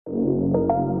Welcome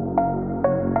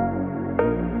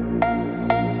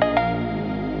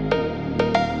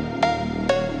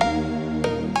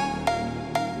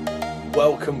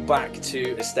back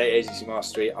to Estate Agency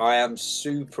Mastery. I am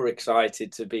super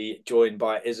excited to be joined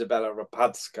by Izabela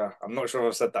Rapacka. I'm not sure if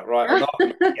I've said that right or not.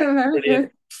 Yeah, Very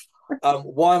brilliant. good.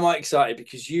 Why am I excited?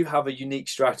 Because you have a unique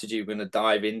strategy we're going to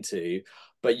dive into,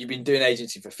 but you've been doing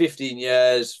agency for 15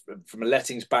 years. From a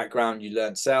lettings background, you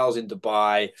learned sales in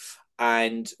Dubai,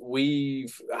 and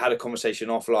we've had a conversation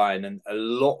offline, and a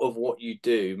lot of what you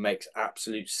do makes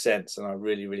absolute sense, and I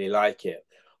really, really like it.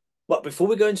 But before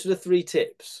we go into the three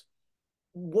tips,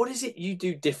 what is it you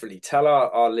do differently? Tell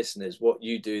our listeners what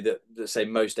you do that say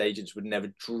most agents would never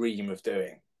dream of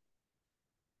doing.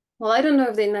 Well, I don't know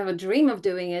if they never dream of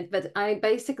doing it, but I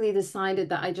basically decided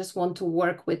that I just want to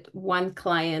work with one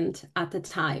client at a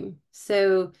time.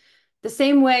 So the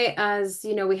same way as,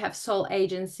 we have sole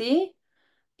agency,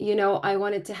 I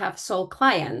wanted to have sole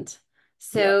client.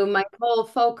 Yeah. So my whole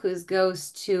focus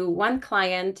goes to one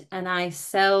client and I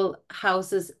sell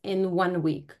houses in 1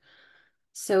 week.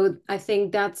 So I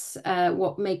think that's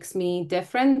what makes me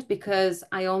different because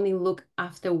I only look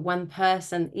after one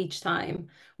person each time,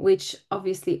 which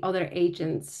obviously other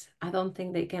agents, I don't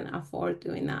think they can afford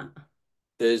doing that.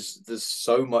 There's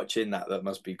so much in that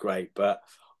must be great. But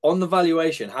on the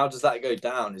valuation, how does that go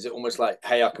down? Is it almost like,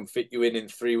 hey, I can fit you in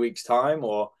 3 weeks' time,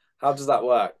 or how does that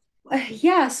work?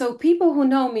 Yeah, so people who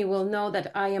know me will know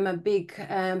that I am a big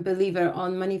believer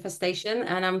on manifestation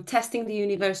and I'm testing the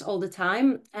universe all the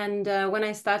time. And when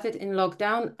I started in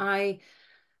lockdown, I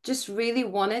just really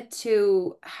wanted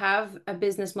to have a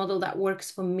business model that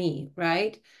works for me,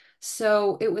 right?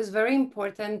 So it was very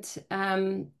important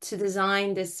to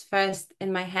design this first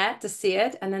in my head, to see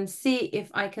it, and then see if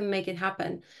I can make it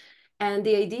happen. And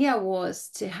the idea was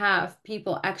to have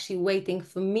people actually waiting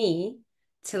for me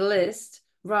to list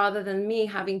rather than me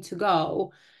having to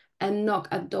go and knock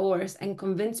at doors and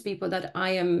convince people that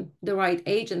I am the right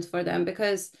agent for them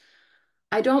because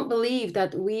I don't believe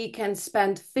that we can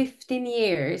spend 15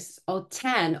 years or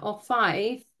 10 or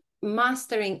 5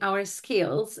 mastering our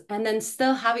skills and then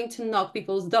still having to knock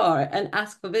people's door and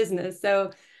ask for business. So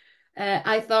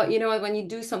I thought, you know what, when you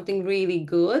do something really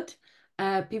good,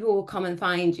 people will come and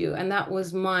find you. And that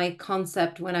was my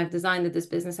concept when I've designed this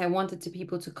business. I wanted to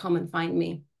people to come and find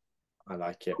me. I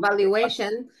like it.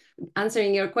 Valuation,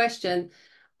 answering your question,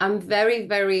 I'm very,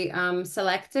 very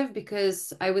selective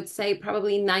because I would say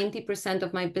probably 90%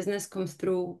 of my business comes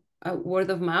through word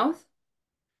of mouth.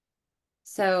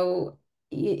 So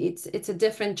it's a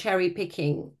different cherry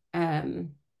picking.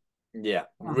 Yeah,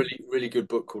 really, really good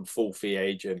book called Full Fee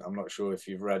Agent. I'm not sure if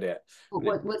you've read it.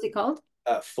 What's it called?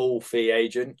 Full Fee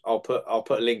Agent. I'll put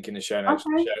a link in the show notes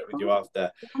and Okay, share it with you cool.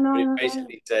 after. No, But it no, no.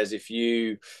 basically says if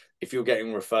you're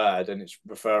getting referred and it's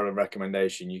referral and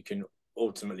recommendation, you can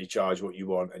ultimately charge what you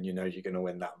want, and you're going to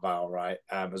win that vow, right?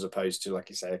 As opposed to, like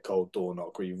you say, a cold door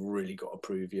knock where you've really got to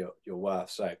prove your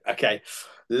worth. So okay,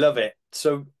 love it.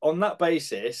 So on that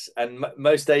basis, and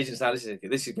most agents now, this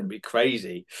is going to be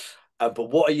crazy. But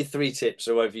what are your three tips?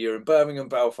 So whether you're in Birmingham,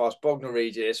 Belfast, Bognor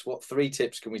Regis, what three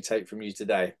tips can we take from you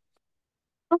today?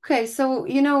 Okay, so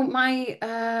my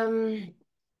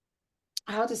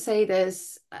how to say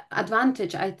this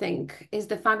advantage, I think, is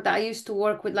the fact that I used to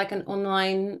work with like an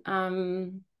online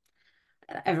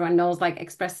everyone knows like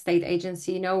Express State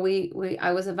Agency. We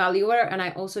I was a valuer and I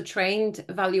also trained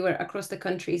valuer across the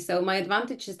country. So my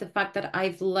advantage is the fact that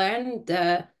I've learned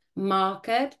the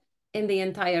market in the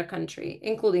entire country,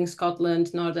 including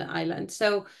Scotland, Northern Ireland.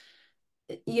 So,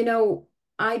 you know,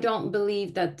 I don't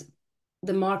believe that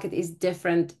the market is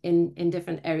different in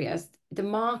different areas. The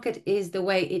market is the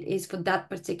way it is for that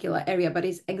particular area, but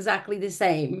it's exactly the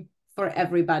same for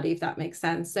everybody, if that makes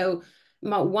sense. So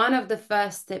one of the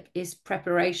first tip is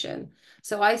preparation.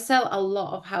 So I sell a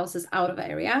lot of houses out of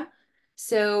area.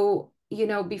 So,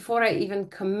 before I even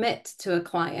commit to a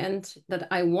client that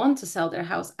I want to sell their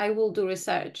house, I will do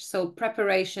research. So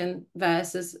preparation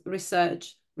versus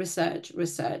research, research,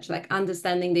 research, like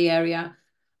understanding the area,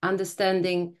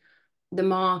 understanding the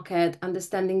market,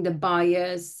 understanding the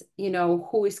buyers,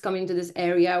 who is coming to this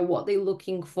area, what they're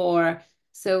looking for.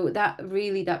 So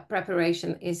that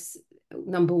preparation is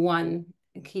number one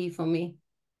key for me.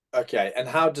 Okay, and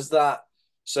how does that?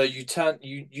 So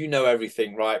you know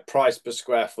everything, right? Price per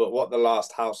square foot, what the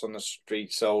last house on the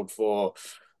street sold for,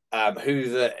 who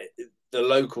the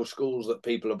local schools that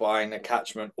people are buying, the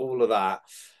catchment, all of that,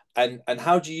 and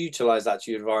how do you utilize that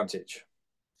to your advantage?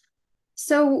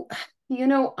 So,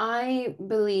 I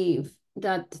believe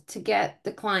that to get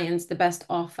the clients the best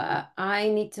offer, I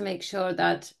need to make sure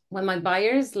that when my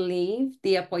buyers leave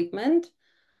the appointment,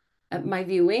 my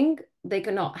viewing, they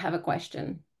cannot have a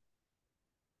question.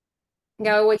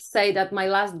 Yeah, I always say that my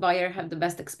last buyer had the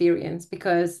best experience,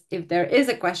 because if there is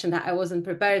a question that I wasn't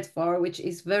prepared for, which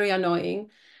is very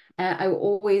annoying, I will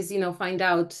always, find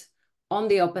out on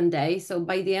the open day. So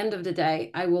by the end of the day,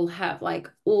 I will have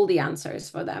like all the answers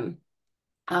for them.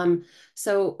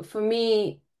 So for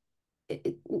me,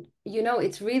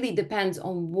 it really depends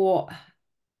on what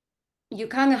you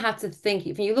kind of have to think.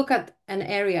 If you look at an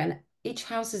area and each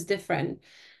house is different,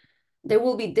 there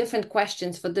will be different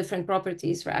questions for different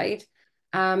properties, right?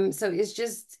 So it's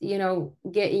just,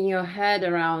 getting your head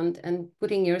around and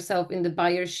putting yourself in the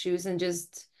buyer's shoes and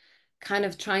just kind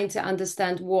of trying to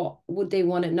understand what would they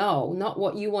want to know, not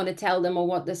what you want to tell them or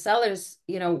what the sellers,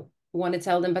 want to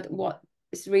tell them, but what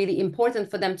is really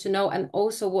important for them to know, and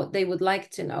also what they would like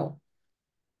to know.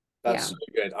 That's Yeah. so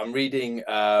good. I'm reading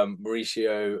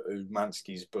Mauricio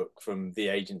Umansky's book from the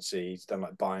agency. He's done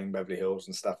like buying Beverly Hills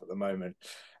and stuff at the moment.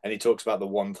 And he talks about the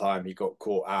one time he got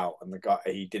caught out and the guy,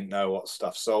 he didn't know what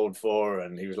stuff sold for.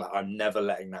 And he was like, I'm never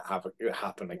letting that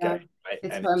happen again. Yeah. Right?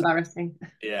 It's And so embarrassing.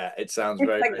 yeah, it sounds It's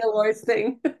very, like very. the worst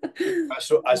thing.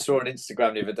 I saw an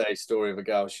Instagram the other day story of a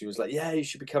girl. She was like, "Yeah, you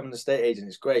should become an estate agent.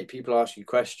 It's great. People ask you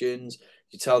questions.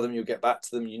 You tell them you'll get back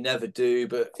to them. You never do,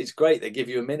 but it's great. They give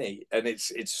you a mini, and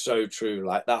it's so true.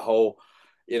 Like that whole,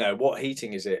 what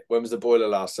heating is it? When was the boiler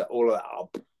last set? All of that.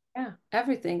 Oh, Yeah,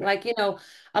 everything. Like,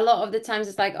 a lot of the times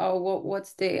it's like, oh,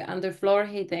 what's the underfloor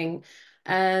heating?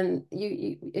 And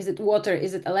is it water?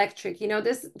 Is it electric?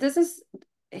 This is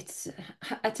it's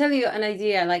I tell you an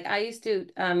idea. Like, I used to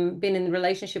been in a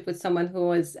relationship with someone who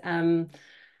was a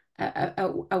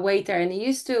waiter, and he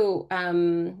used to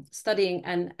studying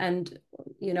and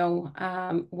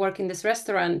work in this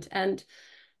restaurant, and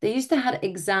they used to have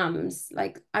exams,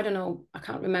 like, I don't know, I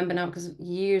can't remember now because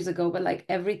years ago, but like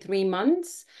every 3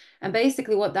 months. And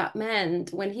basically what that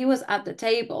meant, when he was at the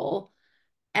table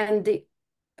and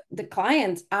the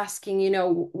client asking,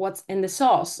 what's in the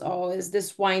sauce, or is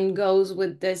this wine goes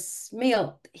with this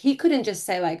meal, he couldn't just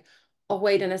say like, oh,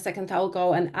 wait in a second, I'll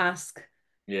go and ask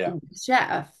yeah. the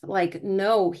chef. Like,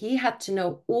 no, he had to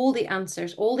know all the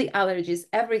answers, all the allergies,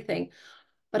 everything.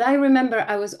 But I remember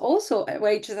I was also a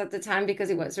waitress at the time, because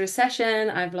it was recession.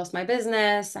 I've lost my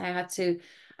business. I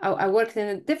worked in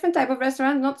a different type of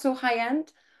restaurant, not so high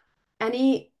end. And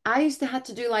I used to have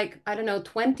to do like, I don't know,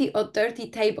 20 or 30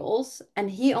 tables, and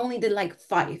he only did like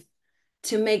five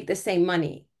to make the same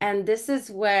money. And this is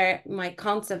where my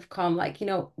concept come, like,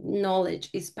 knowledge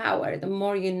is power. The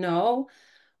more you know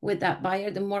with that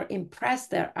buyer, the more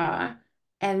impressed they are.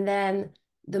 And then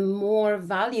the more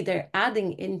value they're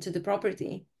adding into the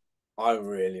property. I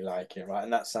really like it, right?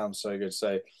 And that sounds so good.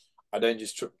 So I don't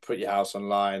just put your house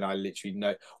online. I literally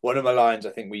know one of my lines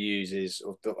I think we use is,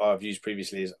 or that I've used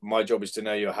previously, is my job is to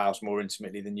know your house more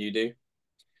intimately than you do.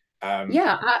 Um,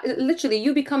 Yeah, literally,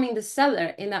 you becoming the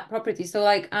seller in that property. So,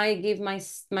 like, I give my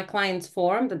clients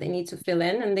form that they need to fill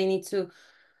in, and they need to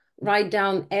write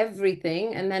down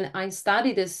everything, and then I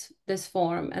study this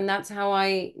form, and that's how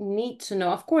I need to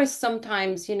know. Of course,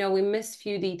 sometimes, we miss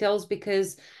few details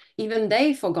because even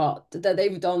they forgot that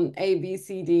they've done A, B,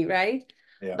 C, D, right?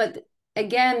 yeah. But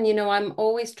again, I'm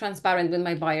always transparent with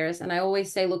my buyers, and I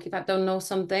always say, look, if I don't know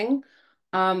something,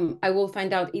 I will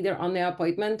find out either on the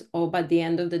appointment or by the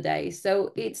end of the day.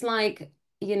 So it's like,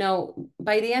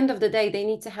 by the end of the day, they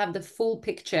need to have the full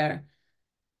picture,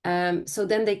 so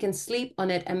then they can sleep on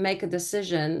it and make a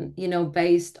decision,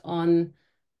 based on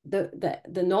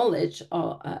the knowledge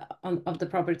of the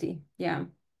property. Yeah.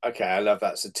 Okay, I love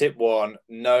that. So tip one,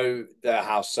 know their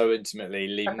house so intimately,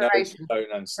 leave no Preparation. stone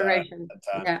unturned. Preparation.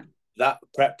 unturned. Yeah. That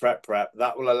prep,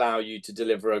 that will allow you to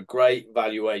deliver a great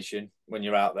valuation when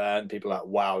you're out there and people are like,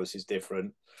 wow, this is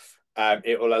different.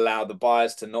 It will allow the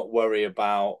buyers to not worry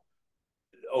about,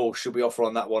 oh, should we offer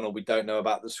on that one, or we don't know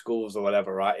about the schools or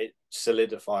whatever, right? It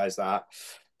solidifies that.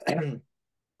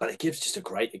 But it gives just a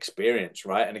great experience,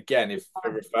 right? And again, if a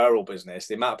referral business,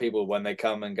 the amount of people when they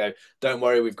come and go, don't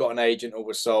worry, we've got an agent or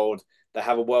we're sold, they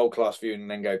have a world class view and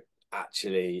then go,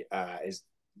 actually, is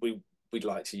we we'd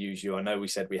like to use you. I know we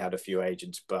said we had a few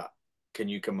agents, but can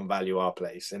you come and value our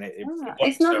place? And it Yeah,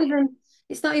 works so.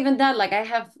 it's not even that. Like, I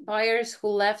have buyers who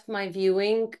left my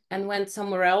viewing and went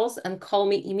somewhere else and call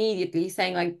me immediately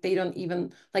saying like they don't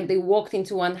even, like, they walked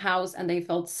into one house and they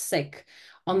felt sick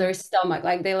on Mm, their stomach.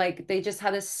 They just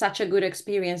had such a good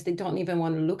experience. They don't even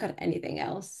want to look at anything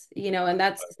else,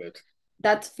 and so good.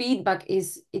 that feedback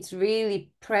it's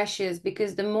really precious,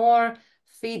 because the more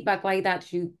feedback like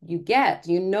that you get,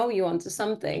 you're onto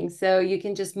something, so you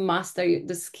can just master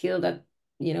the skill that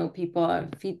people are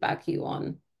feedback you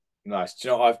on. Nice. Do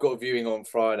you know, I've got a viewing on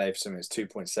Friday for something that's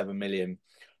 2.7 million.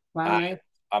 Wow, Uh, nice.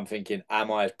 I'm thinking,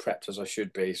 am I as prepped as I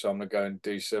should be? So I'm gonna go and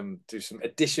do some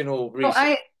additional So research.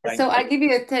 I Thank so you. I give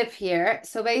you a tip here.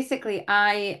 So basically,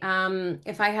 I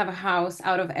if I have a house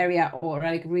out of area or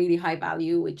like really high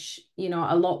value, which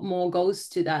a lot more goes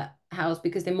to that house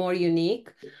because they're more unique.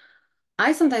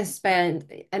 I sometimes spend,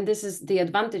 and this is the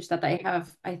advantage that I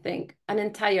have, I think, an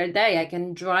entire day. I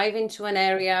can drive into an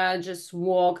area, just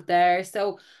walk there.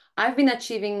 So I've been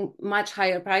achieving much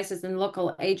higher prices than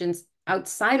local agents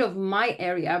outside of my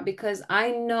area because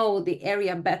I know the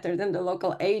area better than the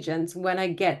local agents when I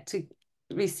get to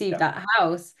receive Yeah, that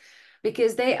house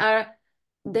because a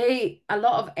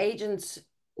lot of agents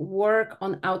work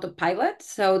on autopilot.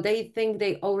 So they think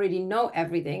they already know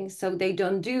everything. So they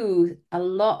don't do a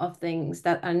lot of things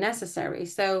that are necessary.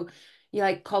 So you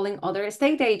like calling other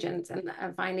estate agents and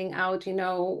finding out,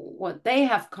 what they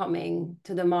have coming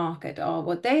to the market or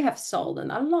what they have sold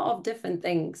and a lot of different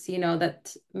things,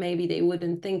 that maybe they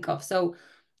wouldn't think of. So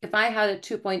if I had a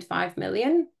 2.5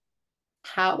 million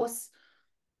house,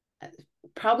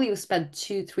 probably you spend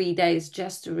 2, 3 days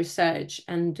just to research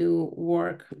and do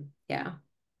work. Yeah,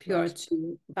 pure nice.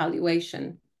 to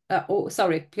valuation. Oh,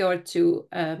 sorry, pure to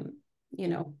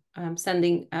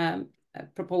sending a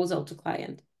proposal to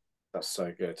client. That's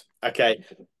so good. Okay,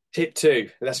 tip two.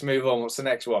 Let's move on. What's the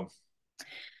next one?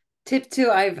 Tip two,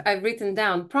 I've written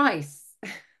down price.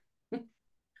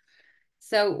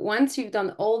 So once you've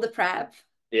done all the prep,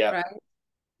 Yeah, right,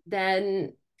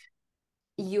 then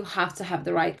you have to have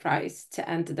the right price to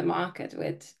enter the market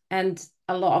with. And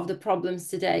a lot of the problems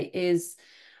today is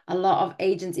a lot of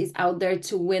agencies out there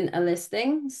to win a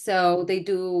listing. So they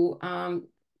do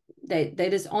they're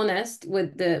dishonest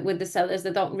with the sellers.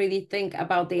 They don't really think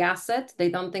about the asset. They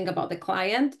don't think about the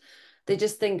client. They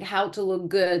just think how to look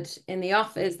good in the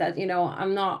office that,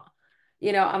 I'm not,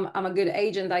 I'm a good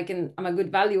agent. I'm a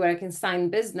good valuer. I can sign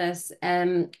business.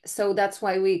 And so that's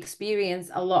why we experience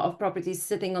a lot of properties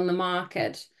sitting on the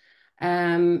market,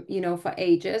 for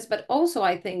ages. But also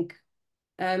I think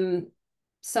um,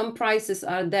 some prices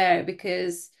are there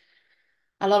because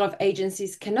a lot of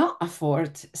agencies cannot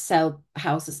afford sell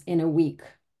houses in a week.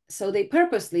 So they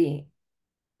purposely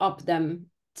up them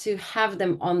to have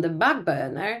them on the back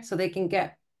burner so they can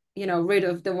get, rid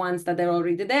of the ones that are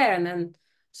already there and then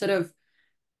sort of,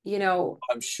 you know,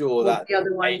 I'm sure put that the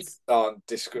other agents ones. aren't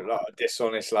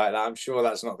dishonest like that. I'm sure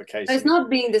that's not the So case. I it's mean, not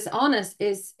being dishonest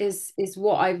is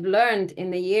what I've learned in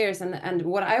the years and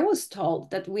what I was told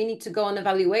that we need to go on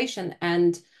evaluation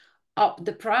and up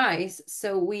the price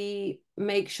so we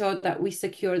make sure that we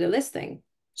secure the listing.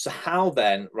 so how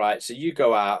then, right? So you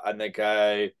go out and they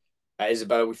go,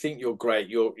 Isabella, we think you're great.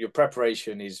 Your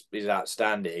preparation is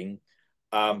outstanding.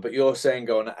 But you're saying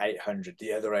going at 800.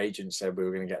 The other agent said we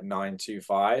were going to get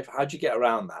 925. How'd you get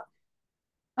around that?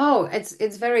 Oh,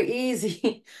 it's very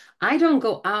easy. I don't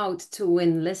go out to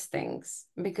win listings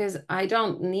because I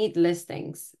don't need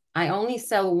listings. I only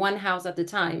sell one house at a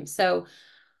time. So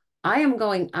I am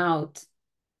going out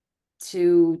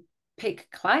to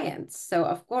pick clients. So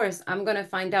of course, I'm going to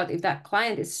find out if that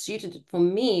client is suited for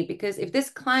me because if this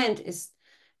client is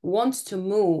wants to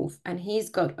move and he's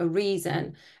got a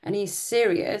reason and he's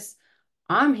serious,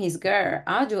 I'm his girl.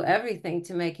 I'll do everything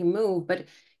to make him move. But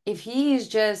if he is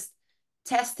just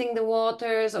testing the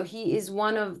waters or he is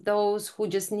one of those who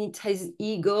just needs his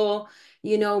ego,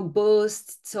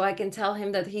 boost so I can tell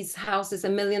him that his house is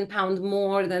 £1 million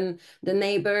more than the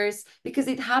neighbors, because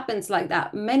it happens like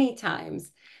that many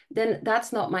times, then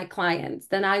that's not my client.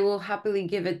 Then I will happily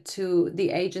give it to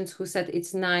the agents who said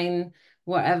it's nine,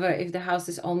 whatever, if the house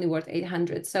is only worth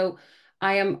 800. So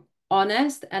I am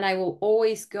honest and I will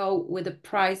always go with a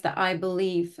price that I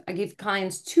believe. I give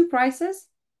clients two prices.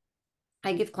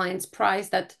 I give clients price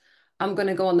that I'm going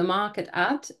to go on the market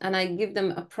at, and I give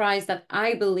them a price that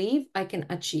I believe I can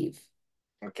achieve.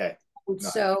 Okay. No.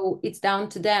 So it's down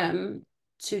to them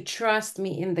to trust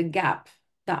me in the gap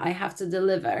that I have to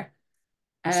deliver,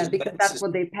 So, because that's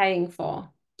what they're paying for.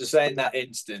 to say in that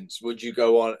instance, would you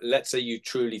go on? Let's say you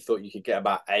truly thought you could get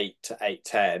about 8 to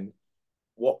 810.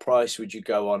 What price would you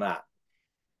go on at?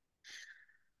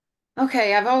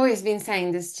 Okay, I've always been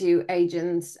saying this to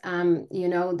agents,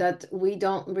 that we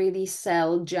don't really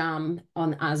sell jam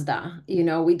on Asda.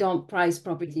 We don't price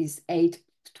properties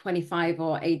 825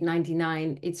 or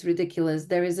 899. It's ridiculous.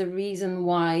 There is a reason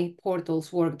why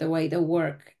portals work the way they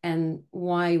work and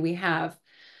why we have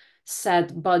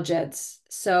set budgets.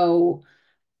 So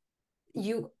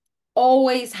you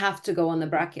always have to go on the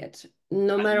bracket,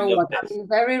 no I matter love what. I this. mean,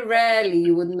 very rarely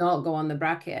you would not go on the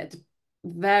bracket.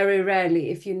 Very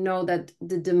rarely, if you know that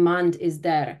the demand is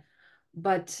there.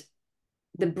 But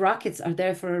the brackets are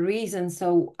there for a reason.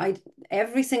 So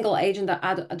every single agent that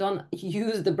I don't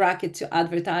use the bracket to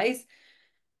advertise,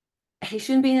 he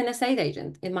shouldn't be an estate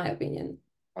agent, in my opinion.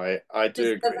 I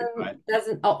do Just agree. I,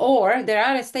 doesn't, or there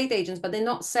are estate agents, but they're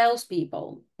not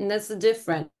salespeople. And that's the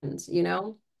difference, you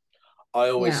know? I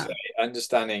always Yeah. say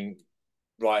understanding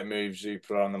right move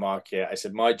Zoopla on the market. I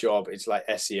said my job is like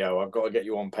SEO. I've got to get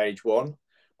you on page one.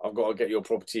 I've got to get your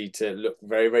property to look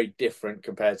very, very different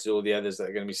compared to all the others that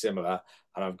are going to be similar.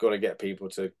 And I've got to get people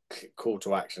to call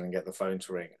to action and get the phone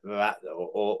to ring that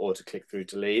or to click through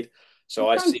to lead. So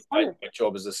It I sounds see solid. my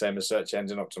job as the same as search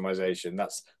engine optimization.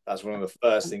 That's one of the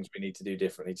first things we need to do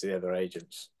differently to the other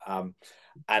agents.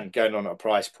 And going on at a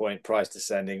price point, price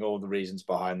descending, all the reasons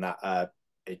behind that,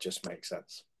 it just makes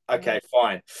sense. Yeah. Okay,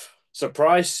 fine. So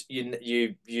price,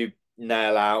 you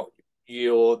nail out.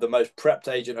 You're the most prepped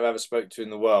agent I've ever spoke to in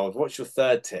the world. What's your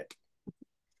third tip?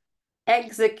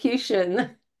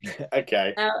 Execution.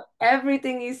 Okay. Now,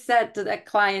 everything you said to that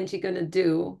client, you're going to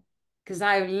do, because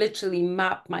I've literally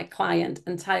mapped my client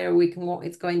entire week and what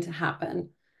is going to happen.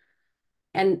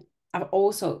 And I've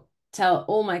also tell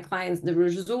all my clients the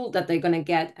result that they're going to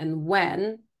get and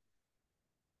when.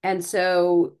 And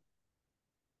so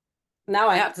now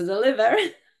I have to deliver.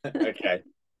 Okay.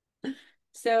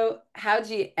 So how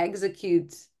do you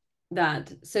execute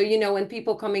that? So, when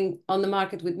people coming on the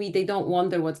market with me, they don't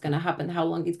wonder what's going to happen, how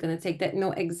long it's going to take. They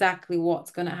know exactly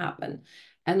what's going to happen.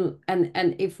 And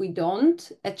if we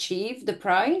don't achieve the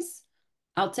price,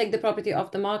 I'll take the property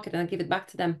off the market and I'll give it back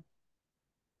to them.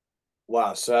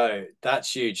 Wow. So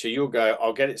that's huge. So you'll go,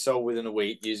 I'll get it sold within a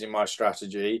week using my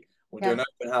strategy. We'll do Yeah. an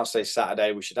open house, say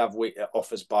Saturday. We should have week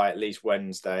offers by at least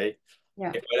Wednesday.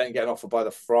 Yeah. If I don't get an offer by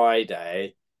the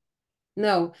Friday,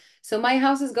 No. So my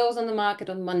houses goes on the market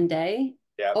on Monday.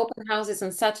 yeah. Open houses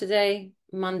on Saturday.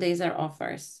 Mondays are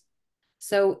offers.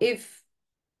 So if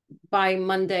by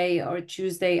Monday or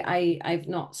Tuesday I've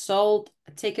not sold,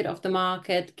 take it off the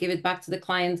market, give it back to the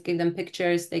clients, give them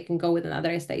pictures, they can go with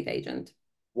another estate agent.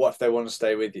 What if they want to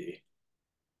stay with you?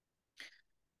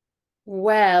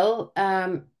 Well,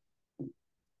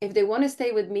 if they want to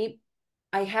stay with me,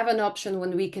 I have an option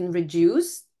when we can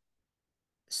reduce.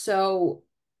 So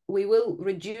we will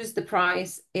reduce the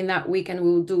price in that week and we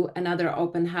will do another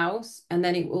open house and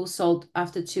then it will sold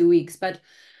after 2 weeks. But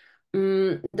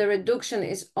the reduction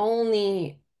is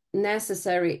only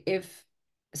necessary if,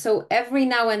 so every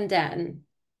now and then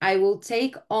I will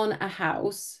take on a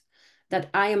house that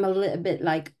I am a little bit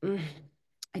like,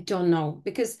 I don't know,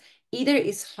 because either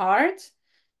it's hard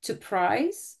to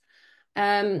price,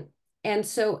 um, and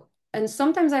so, and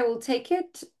sometimes I will take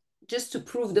it just to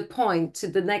prove the point to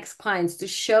the next clients to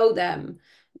show them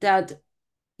that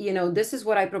this is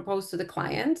what I proposed to the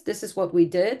client. This is what we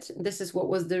did. This is what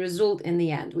was the result in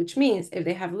the end, which means if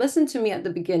they have listened to me at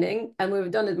the beginning and we've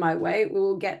done it my way, we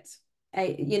will get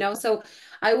so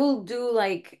I will do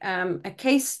like a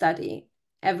case study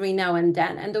every now and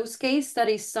then. And those case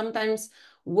studies sometimes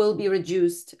will be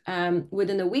reduced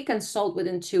within a week and sold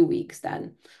within 2 weeks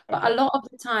then. But Okay. a lot of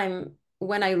the time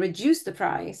when I reduce the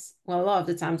price, well, a lot of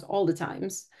the times, all the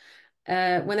times,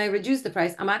 when I reduce the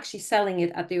price, I'm actually selling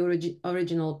it at the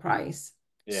original price.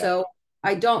 Yeah. So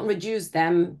I don't reduce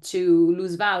them to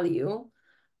lose value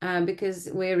because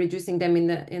we're reducing them in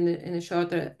a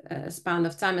shorter span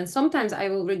of time. And sometimes I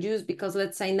will reduce because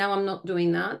let's say now I'm not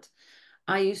doing that.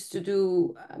 I used to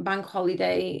do bank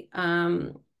holiday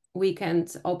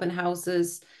weekends, open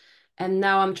houses, and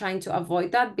now I'm trying to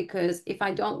avoid that because if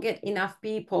I don't get enough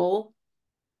people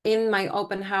in my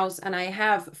open house and I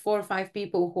have 4 or 5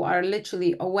 people who are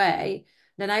literally away,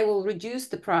 then I will reduce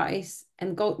the price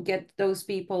and go get those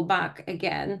people back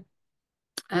again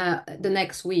the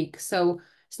next week. So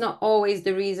it's not always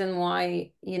the reason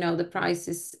why, the price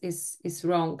is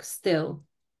wrong still.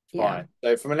 Yeah. Fine.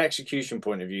 So from an execution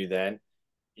point of view, then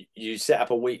you set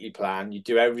up a weekly plan. You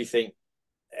do everything.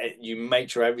 You make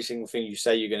sure every single thing you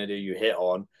say you're going to do, you hit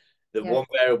on. The Yeah. one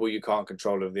variable you can't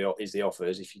control is the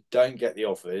offers. If you don't get the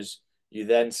offers, you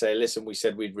then say, "Listen, we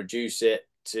said we'd reduce it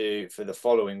to for the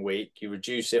following week." You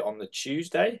reduce it on the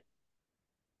Tuesday.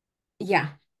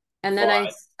 Yeah. And then I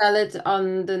Fine. sell it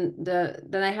on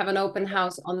then I have an open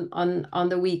house on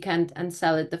the weekend and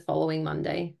sell it the following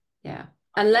Monday. Yeah.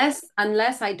 Unless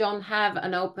I don't have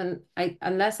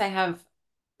unless I have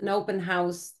an open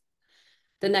house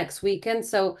the next weekend.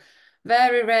 So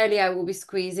very rarely I will be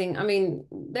squeezing. I mean,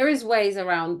 there is ways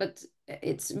around, but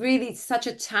it's really such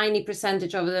a tiny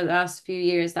percentage over the last few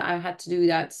years that I've had to do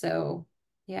that. So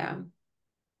yeah.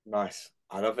 Nice.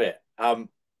 I love it.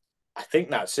 I think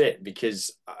that's it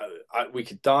because we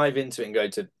could dive into it and go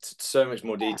to so much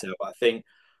more detail. But I think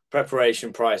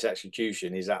preparation, price,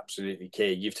 execution is absolutely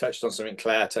key. You've touched on something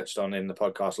Claire touched on in the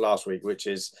podcast last week, which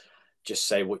is just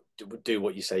say what do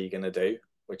what you say you're going to do,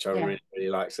 which I Yeah. really really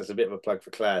like. So it's a bit of a plug for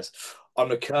Claire's. On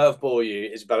the curveball,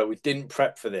 you Isabella, we didn't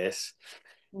prep for this.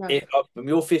 No. If from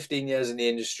your 15 years in the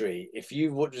industry, if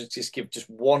you would just give just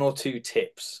one or two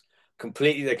tips,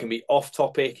 completely, they can be off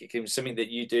topic. It can be something that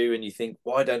you do and you think,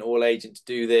 why don't all agents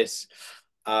do this?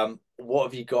 What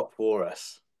have you got for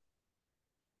us?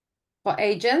 For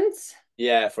agents,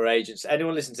 Yeah, for agents.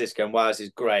 Anyone listening to this going, wow, this is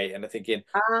great. And they're thinking,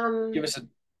 give um, us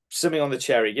something on the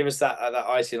cherry. Give us that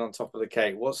icing on top of the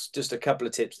cake. What's just a couple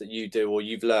of tips that you do or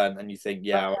you've learned and you think,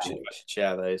 yeah, okay. I should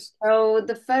share those. So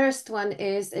the first one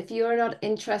is if you're not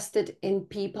interested in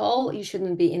people, you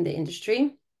shouldn't be in the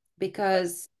industry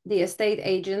because the estate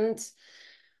agent,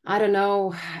 I don't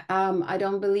know, I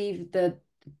don't believe that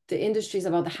the industry is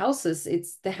about the houses.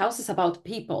 It's the house is about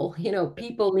people. You know,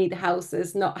 people need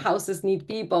houses, not houses need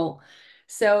people.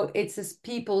 So it's this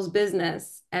people's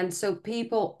business. And so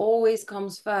people always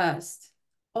comes first.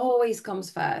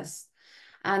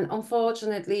 And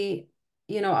unfortunately,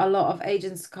 you know, a lot of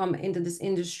agents come into this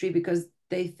industry because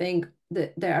they think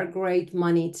that there are great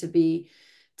money to be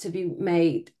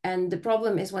made. And the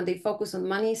problem is when they focus on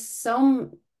money,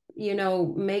 some, you know,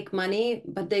 make money,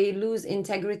 but they lose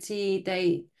integrity.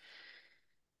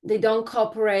 They don't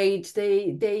cooperate.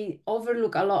 They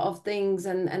overlook a lot of things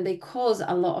and they cause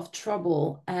a lot of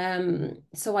trouble.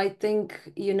 So I think,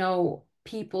 you know,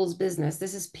 people's business.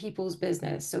 This is people's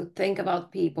business. So think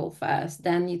about people first,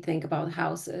 then you think about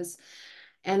houses.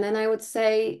 And then I would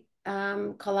say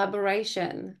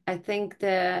collaboration. I think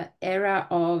the era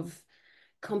of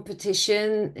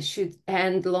competition should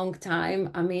end long time.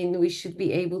 I mean, we should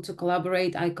be able to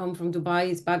collaborate. I come from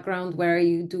Dubai's background where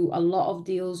you do a lot of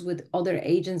deals with other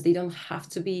agents. They don't have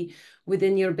to be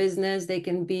within your business. They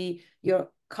can be your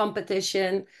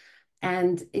competition.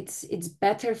 And it's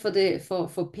better for the for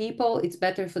people, it's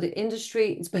better for the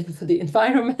industry, it's better for the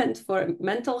environment, for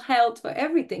mental health, for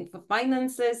everything, for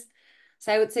finances.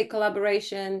 So I would say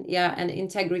collaboration, yeah, and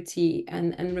integrity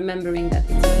and remembering that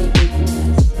it's a people's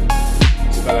business.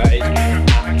 It's about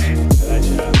agents.